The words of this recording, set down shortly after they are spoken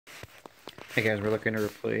Hey guys, we're looking to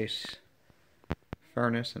replace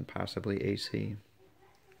furnace and possibly AC.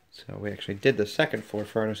 So we actually did the second floor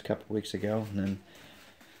furnace a couple weeks ago, and then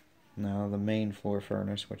now the main floor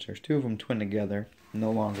furnace, which there's two of them twin together,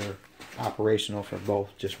 no longer operational for both,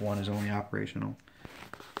 just one is only operational.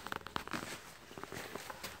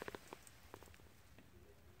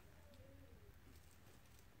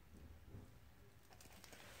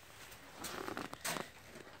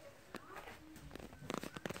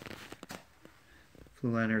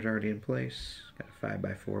 Flue liner is already in place. Got a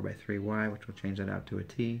 5x4x3Y, which will change that out to a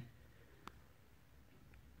T.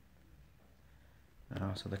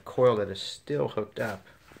 So the coil that is still hooked up,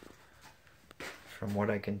 from what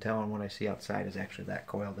I can tell and what I see outside, is actually that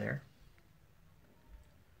coil there.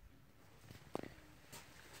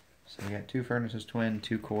 So we got two furnaces twin,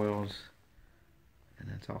 two coils, and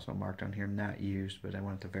it's also marked on here not used, but I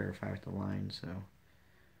wanted to verify with the line, so.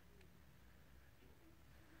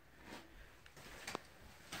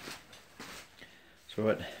 So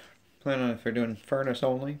what, plan on if they're doing furnace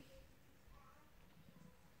only.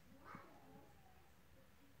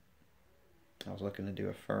 I was looking to do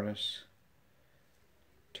a furnace,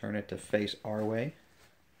 turn it to face our way,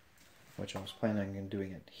 which I was planning on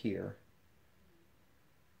doing it here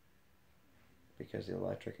because the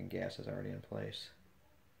electric and gas is already in place.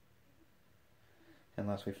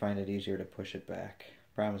 Unless we find it easier to push it back.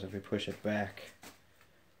 Problem is if we push it back,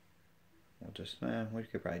 we'll just, we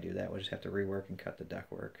could probably do that. We'll just have to rework and cut the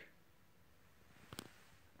ductwork.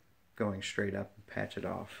 Going straight up and patch it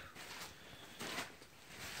off.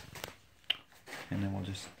 And then we'll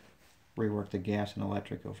just rework the gas and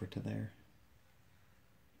electric over to there.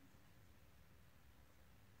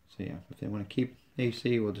 So yeah, if they want to keep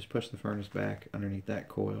AC, we'll just push the furnace back underneath that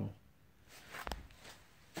coil.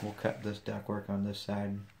 We'll cut this ductwork on this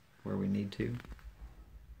side where we need to,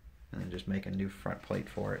 and then just make a new front plate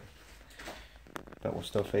for it. But we'll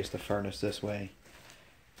still face the furnace this way.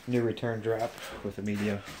 New return drop with the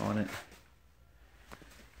media on it.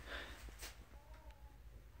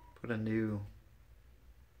 Put a new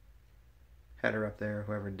header up there.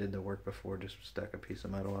 Whoever did the work before just stuck a piece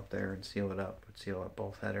of metal up there and seal it up. Would seal up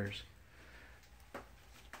both headers.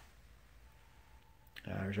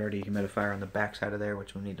 There's already a humidifier on the back side of there,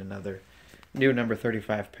 which will need another new number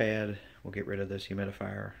 35 pad. We'll get rid of this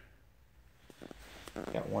humidifier.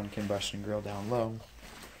 Got one combustion grill down low.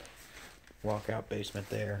 Walkout basement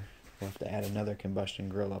there. We'll have to add another combustion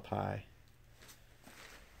grill up high.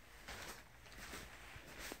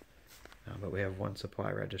 But we have one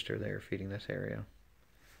supply register there feeding this area.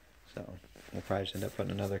 So we'll probably just end up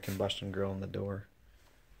putting another combustion grill in the door.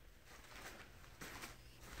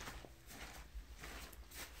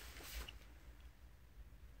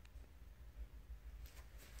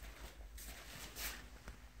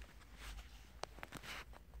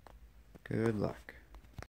 Good luck.